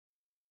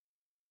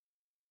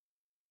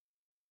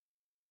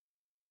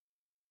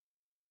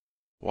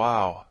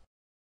Wow,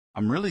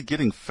 I'm really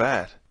getting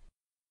fat.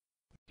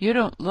 You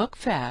don't look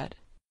fat.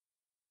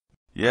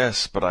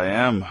 Yes, but I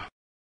am.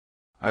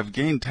 I've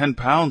gained 10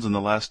 pounds in the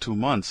last 2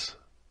 months.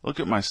 Look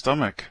at my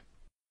stomach.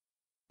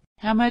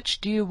 How much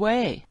do you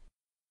weigh?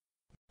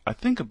 I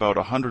think about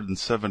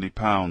 170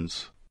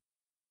 pounds.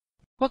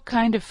 What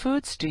kind of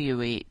foods do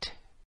you eat?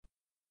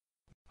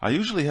 I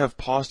usually have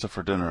pasta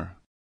for dinner.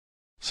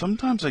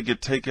 Sometimes I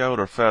get takeout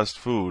or fast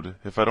food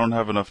if I don't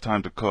have enough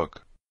time to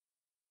cook.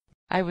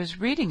 I was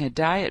reading a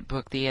diet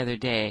book the other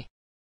day.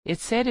 It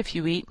said if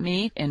you eat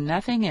meat and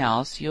nothing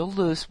else, you'll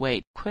lose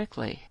weight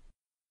quickly.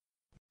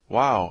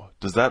 Wow,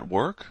 does that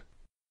work?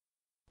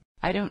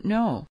 I don't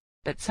know,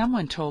 but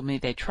someone told me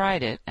they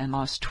tried it and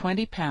lost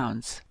 20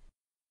 pounds.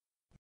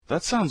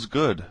 That sounds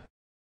good,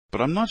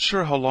 but I'm not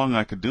sure how long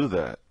I could do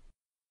that.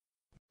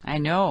 I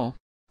know.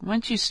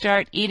 Once you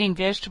start eating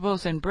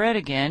vegetables and bread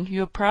again,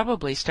 you'll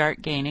probably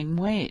start gaining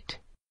weight.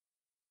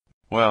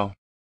 Well,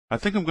 I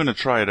think I'm going to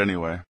try it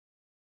anyway.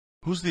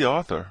 Who's the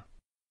author?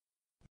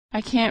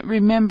 I can't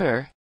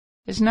remember.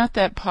 It's not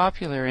that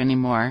popular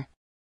anymore.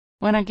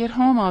 When I get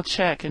home, I'll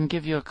check and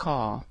give you a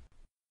call.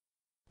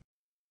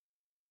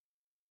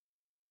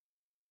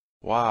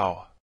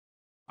 Wow,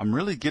 I'm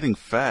really getting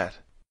fat.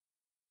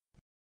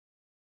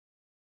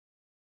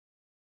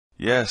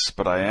 Yes,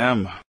 but I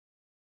am.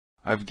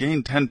 I've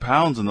gained 10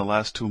 pounds in the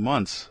last 2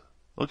 months.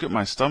 Look at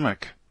my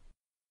stomach.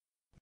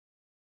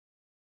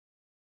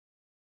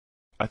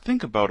 I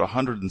think about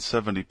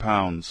 170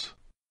 pounds.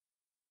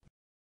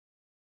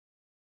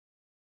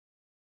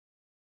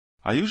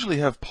 I usually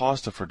have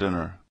pasta for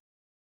dinner.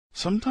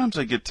 Sometimes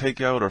I get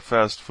takeout or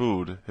fast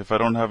food if I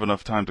don't have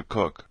enough time to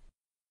cook.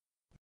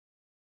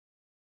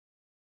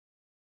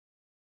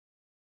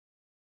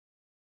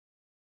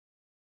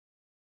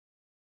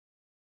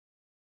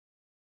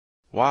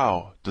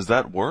 Wow, does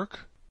that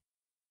work?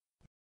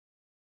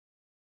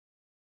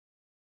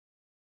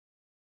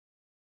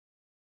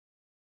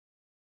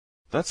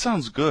 That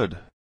sounds good,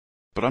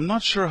 but I'm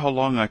not sure how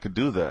long I could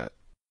do that.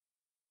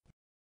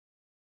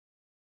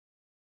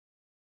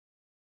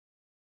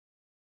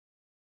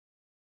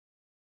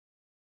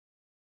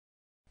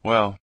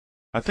 Well,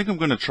 I think I'm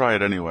going to try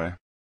it anyway.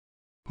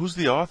 Who's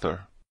the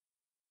author?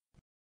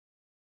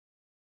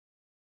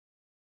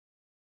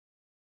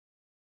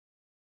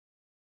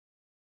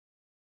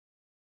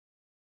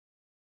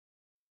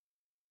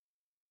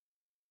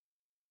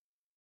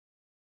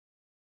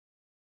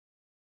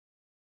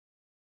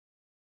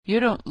 You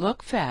don't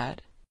look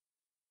fat.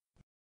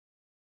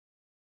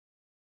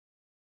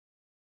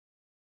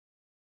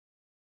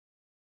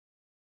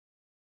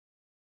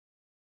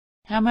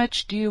 How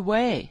much do you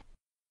weigh?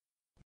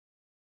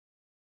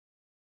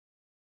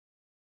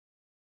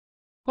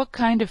 What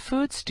kind of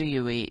foods do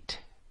you eat?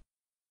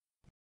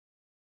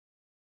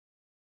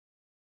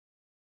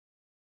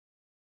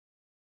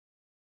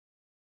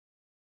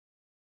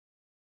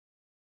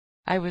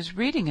 I was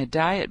reading a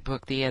diet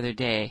book the other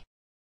day.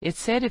 It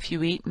said if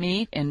you eat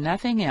meat and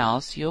nothing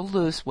else, you'll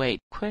lose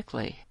weight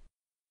quickly.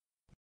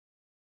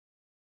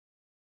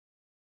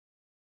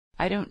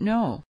 I don't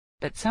know,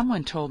 but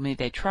someone told me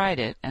they tried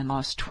it and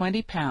lost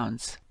 20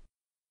 pounds.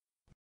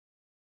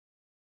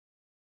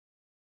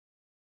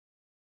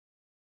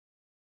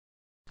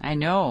 I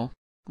know.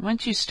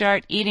 Once you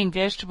start eating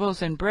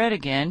vegetables and bread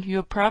again,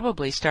 you'll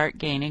probably start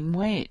gaining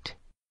weight.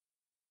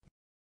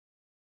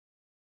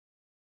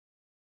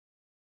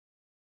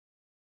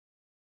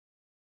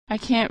 I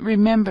can't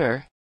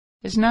remember.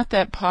 It's not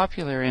that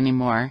popular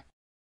anymore.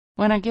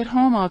 When I get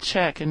home, I'll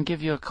check and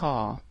give you a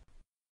call.